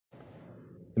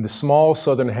in the small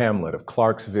southern hamlet of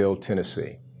Clarksville,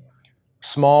 Tennessee.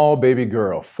 Small baby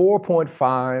girl,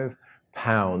 4.5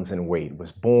 pounds in weight,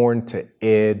 was born to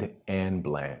Ed and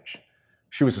Blanche.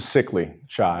 She was a sickly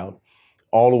child,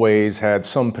 always had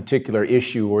some particular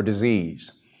issue or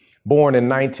disease. Born in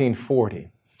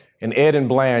 1940, and Ed and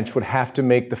Blanche would have to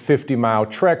make the 50-mile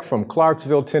trek from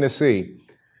Clarksville, Tennessee,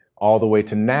 all the way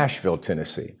to Nashville,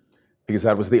 Tennessee, because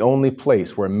that was the only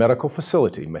place where a medical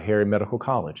facility, Meharry Medical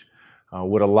College,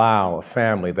 would allow a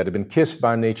family that had been kissed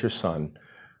by nature's son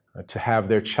to have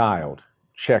their child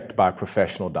checked by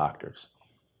professional doctors.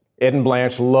 Ed and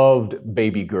Blanche loved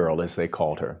baby girl, as they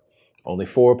called her, only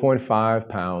 4.5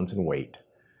 pounds in weight.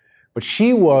 But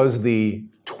she was the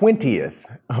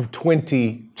 20th of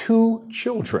 22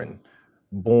 children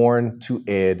born to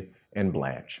Ed and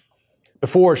Blanche.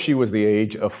 Before she was the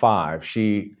age of 5,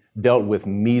 she dealt with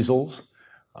measles,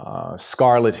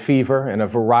 scarlet fever, and a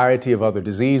variety of other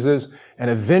diseases, and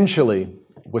eventually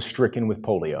was stricken with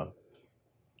polio.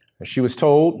 She was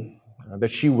told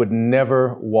that she would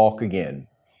never walk again.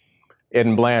 Ed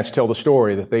and Blanche tell the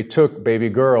story that they took baby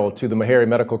girl to the Meharry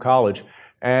Medical College,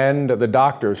 and the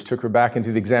doctors took her back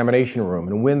into the examination room.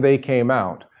 And when they came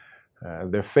out,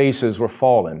 their faces were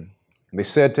fallen. They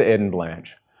said to Ed and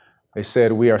Blanche, they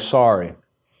said, "We are sorry.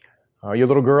 Your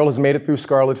little girl has made it through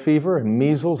scarlet fever and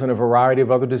measles and a variety of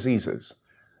other diseases,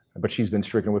 but she's been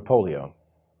stricken with polio.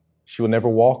 She will never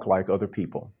walk like other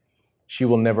people. She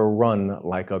will never run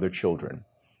like other children."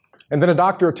 And then a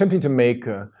doctor, attempting to make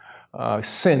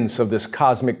sense of this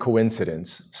cosmic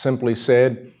coincidence, simply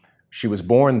said, "She was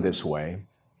born this way.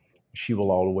 She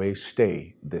will always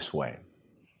stay this way."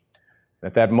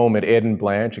 At that moment, Ed and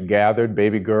Blanche gathered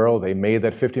baby girl. They made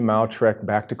that 50-mile trek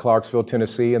back to Clarksville,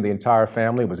 Tennessee, and the entire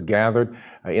family was gathered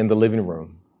in the living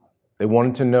room. They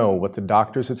wanted to know what the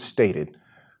doctors had stated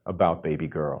about baby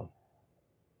girl.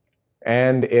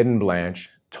 And Ed and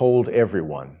Blanche told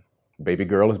everyone, baby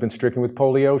girl has been stricken with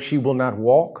polio. She will not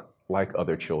walk like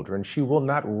other children. She will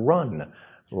not run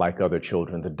like other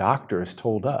children. The doctors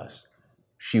told us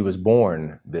she was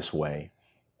born this way.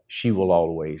 She will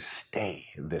always stay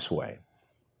this way.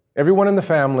 Everyone in the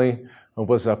family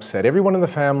was upset. Everyone in the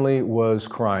family was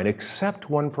crying, except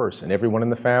one person. Everyone in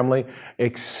the family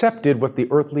accepted what the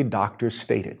earthly doctors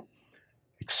stated,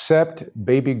 except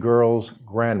baby girl's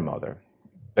grandmother,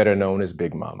 better known as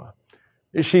Big Mama.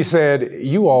 She said,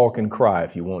 "You all can cry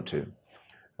if you want to.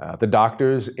 The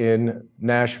doctors in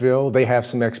Nashville, they have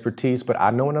some expertise, but I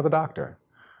know another doctor,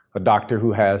 a doctor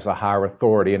who has a higher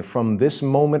authority. And from this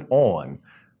moment on,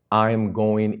 I am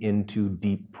going into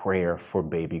deep prayer for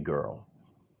baby girl."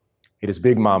 It is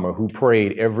Big Mama who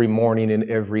prayed every morning and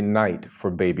every night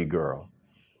for baby girl.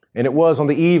 And it was on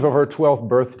the eve of her 12th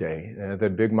birthday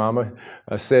that Big Mama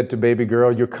said to baby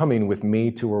girl, "You're coming with me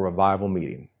to a revival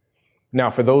meeting." Now,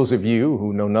 for those of you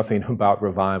who know nothing about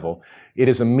revival, it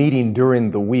is a meeting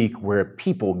during the week where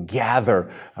people gather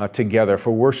together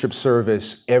for worship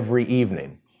service every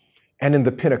evening. And in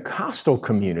the Pentecostal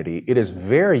community, it is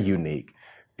very unique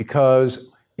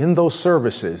because in those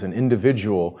services, an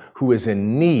individual who is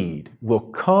in need will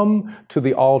come to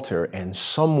the altar and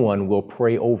someone will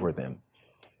pray over them.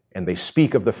 And they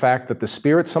speak of the fact that the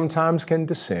Spirit sometimes can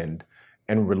descend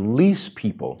and release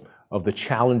people of the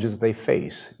challenges they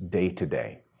face day to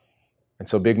day. And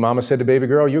so Big Mama said to baby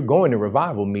girl, "You're going to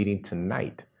revival meeting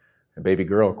tonight." And baby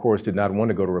girl, of course, did not want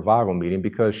to go to revival meeting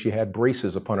because she had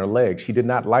braces upon her legs. She did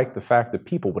not like the fact that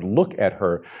people would look at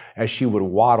her as she would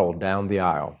waddle down the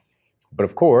aisle. But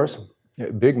of course,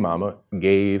 Big Mama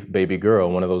gave baby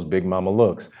girl one of those Big Mama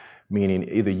looks, meaning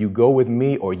either you go with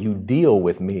me or you deal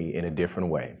with me in a different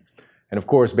way. And of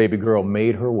course, baby girl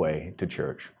made her way to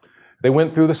church. They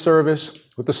went through the service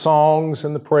with the songs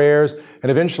and the prayers,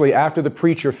 and eventually, after the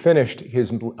preacher finished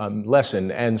his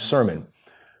lesson and sermon,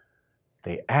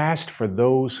 they asked for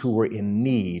those who were in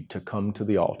need to come to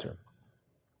the altar.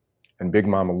 And Big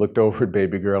Mama looked over at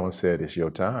baby girl and said, "It's your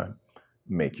time.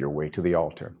 Make your way to the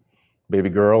altar." Baby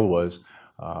girl was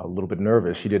a little bit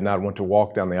nervous. She did not want to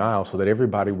walk down the aisle so that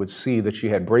everybody would see that she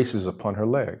had braces upon her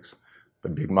legs.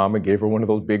 But Big Mama gave her one of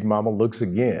those Big Mama looks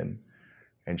again,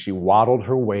 and she waddled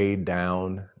her way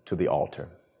down to the altar.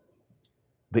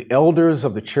 The elders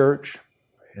of the church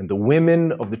and the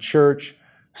women of the church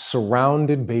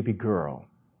surrounded baby girl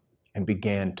and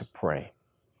began to pray.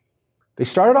 They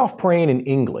started off praying in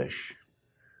English,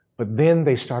 but then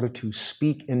they started to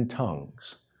speak in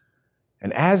tongues.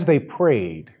 And as they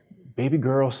prayed, baby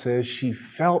girl says she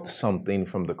felt something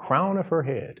from the crown of her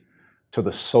head to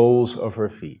the soles of her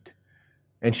feet.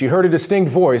 And she heard a distinct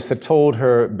voice that told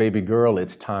her, "Baby girl,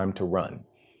 it's time to run."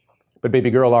 But baby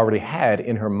girl already had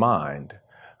in her mind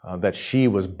that she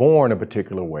was born a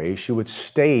particular way, she would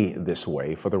stay this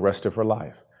way for the rest of her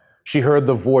life. She heard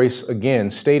the voice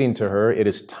again stating to her, "It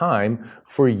is time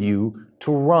for you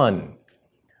to run."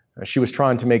 She was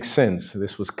trying to make sense.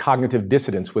 This was cognitive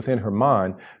dissonance within her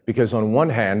mind because on one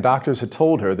hand, doctors had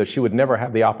told her that she would never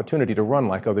have the opportunity to run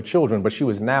like other children, but she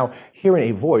was now hearing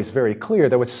a voice very clear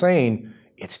that was saying,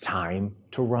 "It's time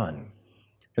to run."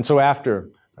 And so after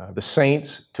the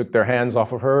saints took their hands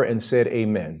off of her and said,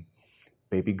 "Amen,"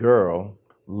 baby girl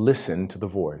listened to the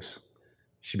voice.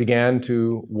 She began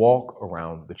to walk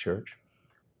around the church.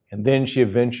 And then she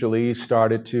eventually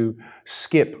started to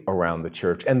skip around the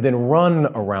church and then run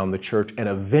around the church. And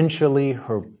eventually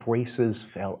her braces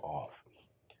fell off.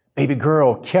 Baby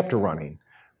girl kept running,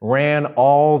 ran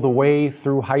all the way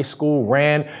through high school,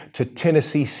 ran to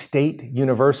Tennessee State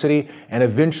University, and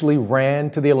eventually ran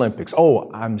to the Olympics. Oh,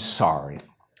 I'm sorry.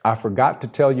 I forgot to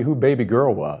tell you who baby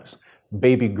girl was.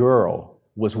 Baby girl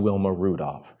was Wilma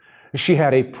Rudolph. She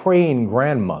had a praying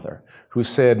grandmother who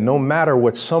said, no matter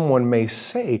what someone may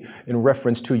say in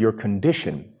reference to your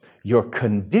condition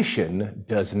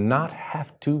does not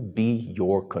have to be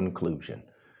your conclusion.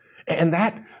 And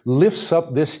that lifts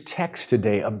up this text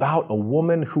today about a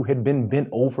woman who had been bent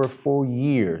over for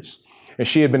years. And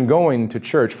she had been going to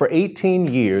church for 18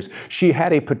 years. She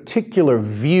had a particular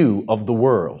view of the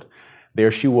world. There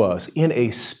she was in a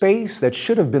space that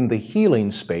should have been the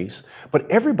healing space, but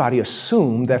everybody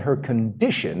assumed that her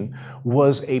condition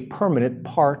was a permanent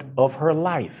part of her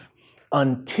life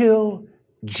until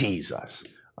Jesus.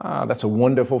 That's a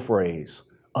wonderful phrase,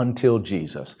 until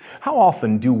Jesus. How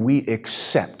often do we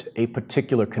accept a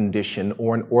particular condition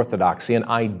or an orthodoxy, an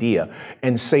idea,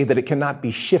 and say that it cannot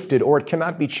be shifted or it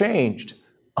cannot be changed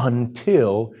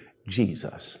until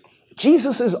Jesus?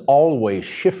 Jesus is always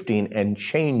shifting and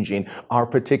changing our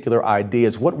particular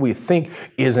ideas. What we think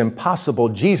is impossible,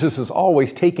 Jesus is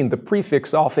always taking the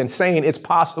prefix off and saying it's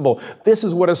possible. This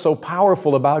is what is so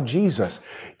powerful about Jesus.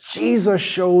 Jesus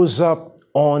shows up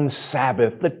on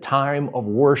Sabbath, the time of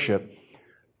worship.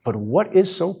 But what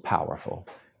is so powerful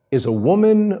is a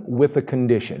woman with a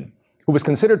condition who was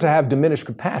considered to have diminished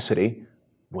capacity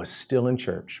was still in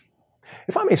church.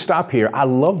 If I may stop here, I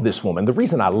love this woman. The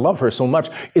reason I love her so much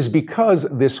is because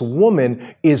this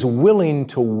woman is willing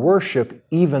to worship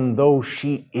even though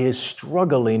she is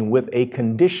struggling with a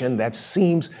condition that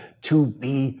seems to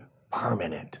be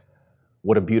permanent.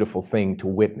 What a beautiful thing to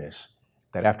witness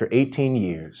that after 18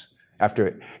 years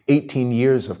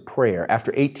of prayer,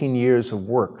 after 18 years of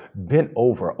work, bent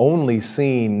over, only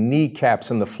seeing kneecaps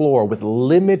in the floor with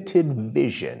limited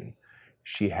vision,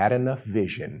 she had enough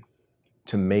vision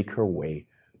to make her way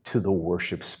to the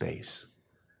worship space.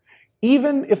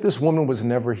 Even if this woman was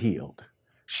never healed,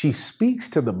 she speaks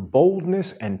to the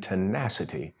boldness and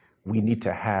tenacity we need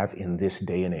to have in this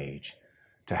day and age,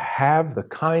 to have the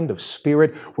kind of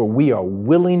spirit where we are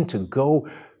willing to go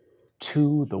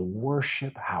to the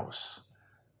worship house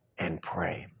and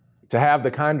pray, to have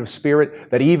the kind of spirit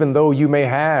that even though you may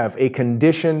have a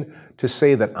condition, to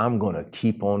say that I'm going to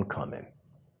keep on coming.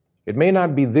 It may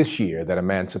not be this year that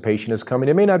emancipation is coming.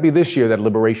 It may not be this year that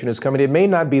liberation is coming. It may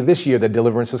not be this year that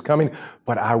deliverance is coming,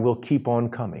 but I will keep on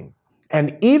coming.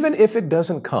 And even if it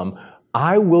doesn't come,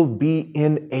 I will be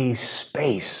in a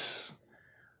space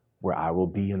where I will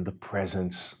be in the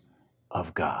presence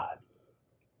of God.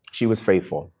 She was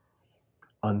faithful.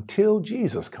 Until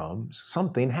Jesus comes,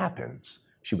 something happens.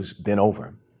 She was bent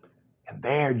over. And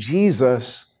there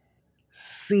Jesus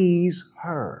sees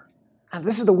her. And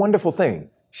this is the wonderful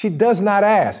thing. She does not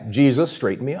ask, Jesus,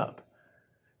 straighten me up.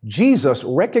 Jesus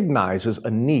recognizes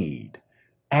a need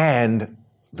and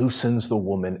loosens the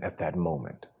woman at that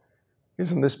moment.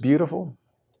 Isn't this beautiful?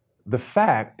 The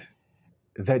fact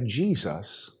that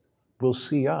Jesus will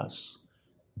see us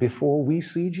before we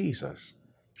see Jesus.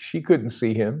 She couldn't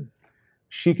see him.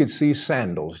 She could see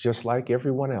sandals just like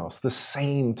everyone else, the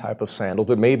same type of sandals,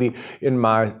 but maybe in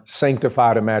my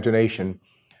sanctified imagination,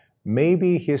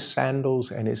 maybe his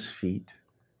sandals and his feet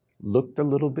looked a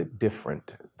little bit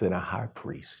different than a high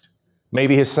priest.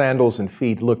 Maybe his sandals and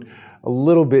feet looked a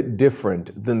little bit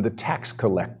different than the tax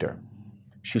collector.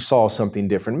 She saw something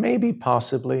different, maybe,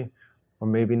 possibly, or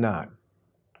maybe not.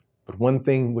 But one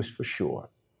thing was for sure.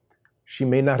 She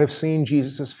may not have seen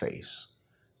Jesus' face,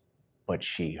 but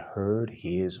she heard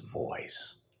his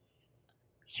voice.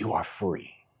 You are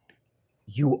free.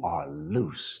 You are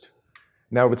loosed.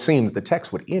 Now, it would seem that the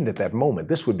text would end at that moment.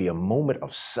 This would be a moment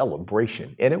of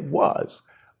celebration, and it was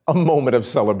a moment of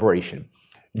celebration.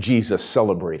 Jesus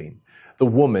celebrating, the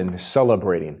woman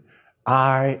celebrating.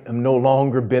 I am no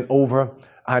longer bent over.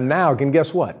 I now can,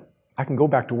 guess what? I can go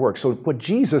back to work. So what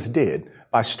Jesus did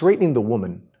by straightening the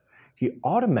woman, he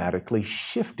automatically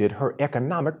shifted her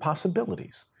economic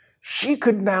possibilities. She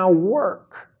could now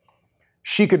work.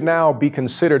 She could now be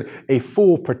considered a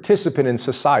full participant in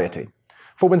society.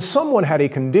 For when someone had a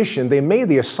condition, they made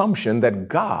the assumption that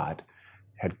God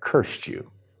had cursed you.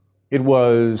 It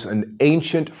was an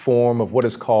ancient form of what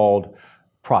is called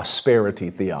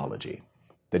prosperity theology,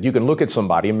 that you can look at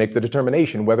somebody and make the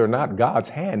determination whether or not God's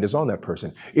hand is on that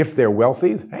person. If they're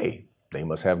wealthy, hey, they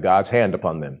must have God's hand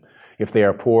upon them. If they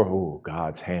are poor, oh,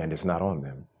 God's hand is not on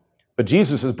them. But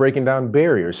Jesus is breaking down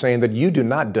barriers, saying that you do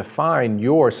not define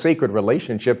your sacred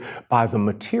relationship by the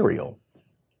material.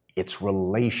 It's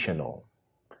relational.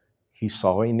 He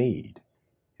saw a need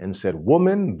and said,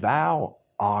 "Woman, thou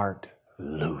art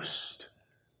loosed."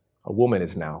 A woman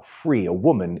is now free. A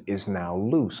woman is now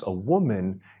loose. A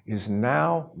woman is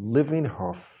now living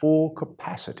her full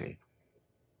capacity.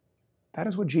 That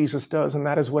is what Jesus does, and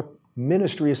that is what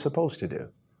ministry is supposed to do.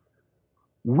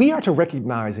 We are to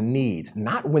recognize needs,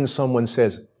 not when someone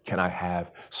says, "Can I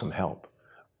have some help?"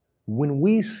 When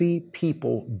we see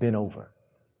people bent over,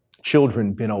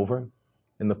 children bent over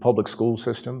in the public school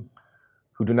system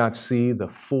who do not see the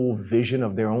full vision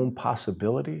of their own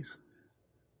possibilities,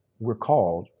 we're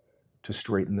called to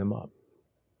straighten them up.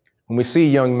 When we see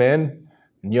young men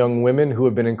and young women who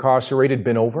have been incarcerated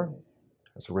bent over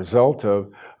as a result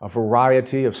of a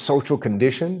variety of social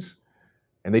conditions,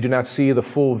 and they do not see the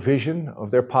full vision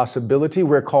of their possibility,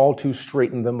 we're called to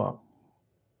straighten them up.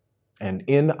 And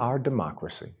in our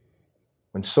democracy,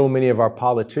 when so many of our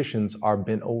politicians are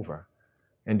bent over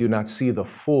and do not see the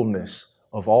fullness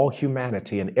of all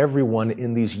humanity and everyone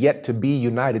in these yet-to-be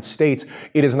United States,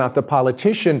 it is not the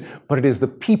politician, but it is the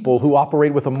people who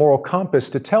operate with a moral compass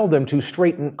to tell them to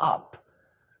straighten up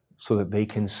so that they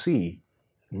can see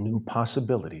new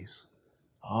possibilities.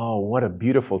 Oh, what a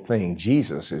beautiful thing.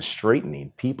 Jesus is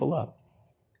straightening people up.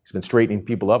 He's been straightening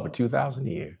people up for 2,000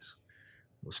 years.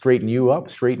 He'll straighten you up,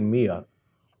 straighten me up.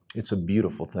 It's a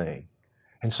beautiful thing.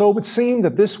 And so it would seem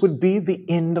that this would be the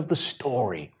end of the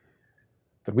story,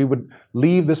 that we would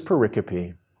leave this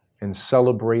pericope and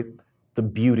celebrate the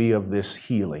beauty of this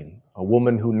healing. A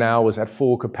woman who now is at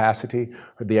full capacity,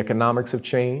 the economics have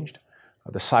changed.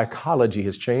 The psychology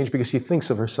has changed because she thinks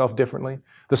of herself differently.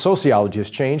 The sociology has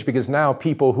changed because now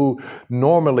people who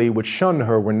normally would shun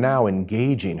her were now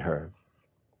engaging her.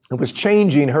 It was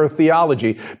changing her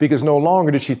theology because no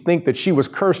longer did she think that she was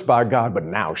cursed by God, but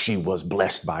now she was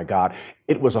blessed by God.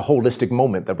 It was a holistic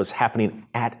moment that was happening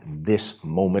at this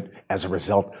moment as a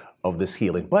result of this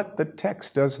healing. But the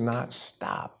text does not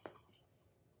stop,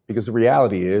 because the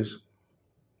reality is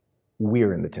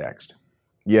we're in the text.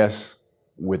 Yes,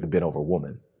 we're the bent over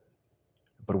woman,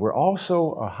 but we're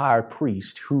also a high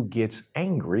priest who gets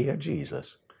angry at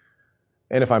Jesus.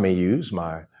 And if I may use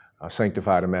my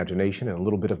sanctified imagination and a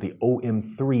little bit of the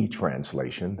OM3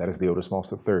 translation, that is the Otis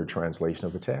Moss III translation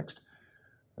of the text,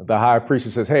 the high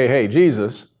priest says, hey,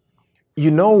 Jesus,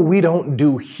 you know we don't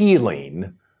do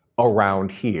healing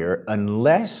around here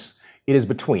unless it is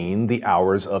between the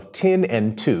hours of 10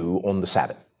 and 2 on the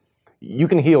Sabbath. You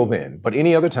can heal then, but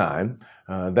any other time,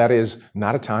 that is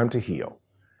not a time to heal.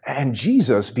 And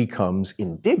Jesus becomes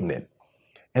indignant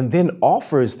and then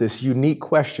offers this unique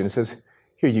question. It says,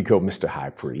 "Here you go, Mr.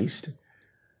 High Priest.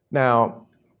 Now,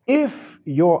 if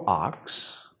your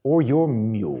ox or your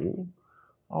mule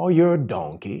or your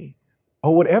donkey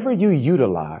or whatever you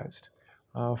utilized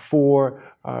for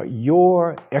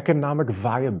your economic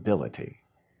viability,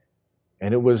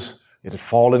 and it had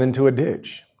fallen into a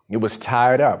ditch, it was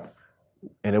tied up,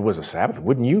 and it was a Sabbath,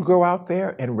 wouldn't you go out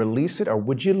there and release it, or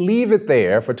would you leave it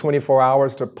there for 24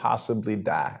 hours to possibly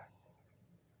die?"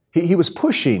 He was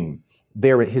pushing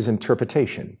there his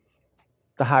interpretation,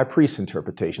 the high priest's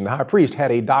interpretation. The high priest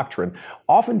had a doctrine.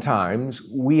 Oftentimes,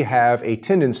 we have a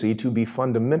tendency to be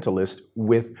fundamentalist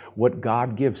with what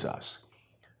God gives us,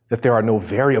 that there are no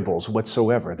variables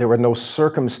whatsoever. There are no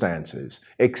circumstances,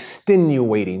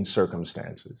 extenuating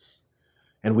circumstances.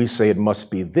 And we say it must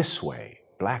be this way,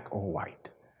 black or white.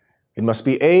 It must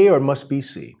be A or it must be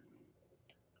C.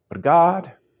 But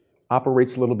God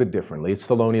operates a little bit differently. It's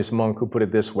Thelonious Monk who put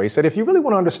it this way. He said, if you really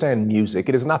want to understand music,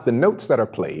 it is not the notes that are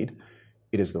played,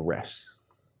 it is the rest.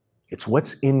 It's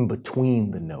what's in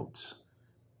between the notes.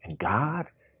 And God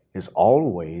is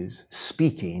always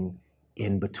speaking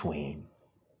in between.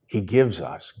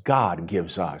 God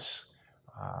gives us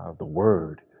the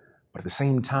word, but at the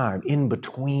same time, in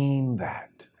between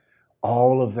that,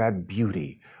 all of that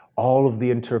beauty, all of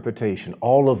the interpretation,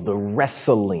 all of the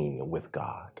wrestling with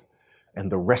God and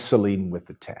the wrestling with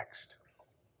the text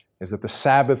is that the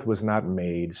Sabbath was not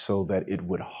made so that it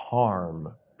would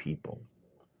harm people.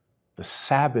 The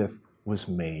Sabbath was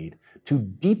made to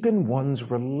deepen one's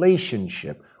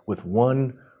relationship with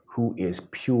one who is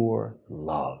pure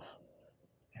love.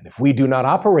 And if we do not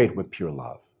operate with pure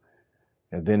love,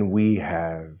 then we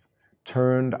have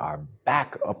turned our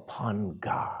back upon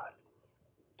God.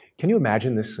 Can you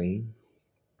imagine this scene?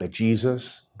 That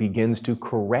Jesus begins to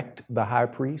correct the high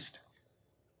priest.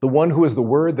 The one who is the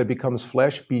Word that becomes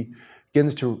flesh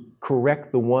begins to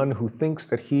correct the one who thinks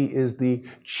that he is the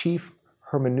chief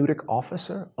hermeneutic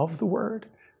officer of the Word.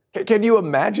 Can you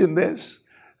imagine this?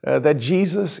 That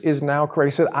Jesus is now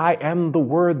correct. He said, I am the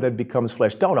Word that becomes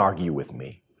flesh. Don't argue with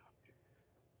me.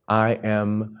 I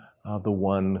am the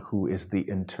one who is the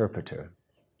interpreter.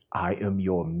 I am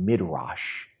your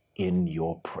midrash in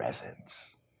your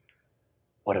presence.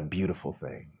 What a beautiful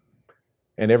thing.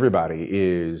 And everybody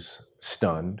is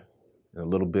stunned, and a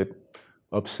little bit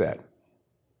upset.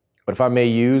 But if I may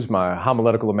use my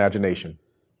homiletical imagination,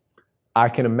 I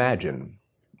can imagine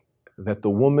that the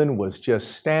woman was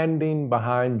just standing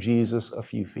behind Jesus a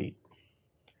few feet.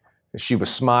 She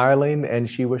was smiling and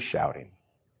she was shouting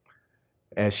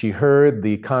as she heard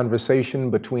the conversation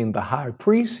between the high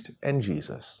priest and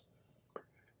Jesus.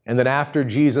 And then after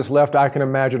Jesus left, I can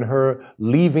imagine her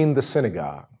leaving the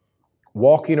synagogue,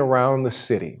 walking around the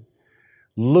city,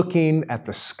 looking at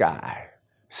the sky,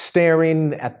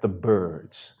 staring at the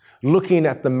birds, looking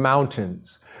at the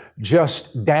mountains,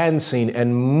 just dancing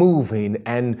and moving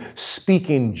and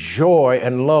speaking joy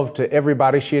and love to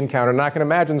everybody she encountered. And I can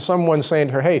imagine someone saying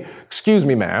to her, hey, excuse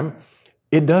me, ma'am,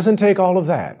 it doesn't take all of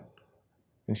that.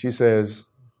 And she says,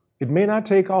 it may not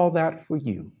take all that for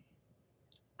you.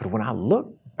 But when I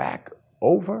look back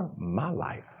over my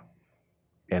life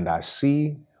and I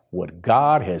see what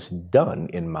God has done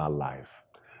in my life,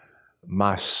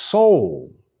 my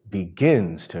soul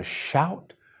begins to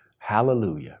shout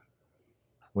hallelujah.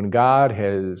 When God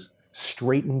has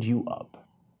straightened you up,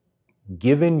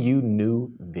 given you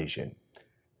new vision,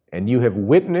 and you have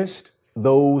witnessed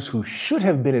those who should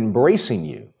have been embracing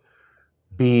you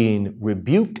being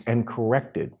rebuked and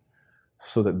corrected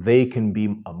so that they can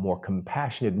be a more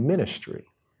compassionate ministry,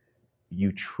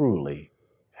 you truly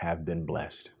have been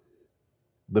blessed.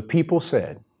 The people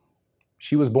said,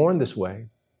 she was born this way,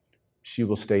 she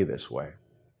will stay this way.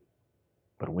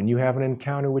 But when you have an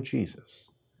encounter with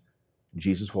Jesus,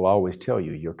 Jesus will always tell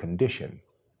you your condition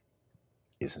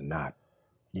is not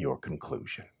your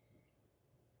conclusion.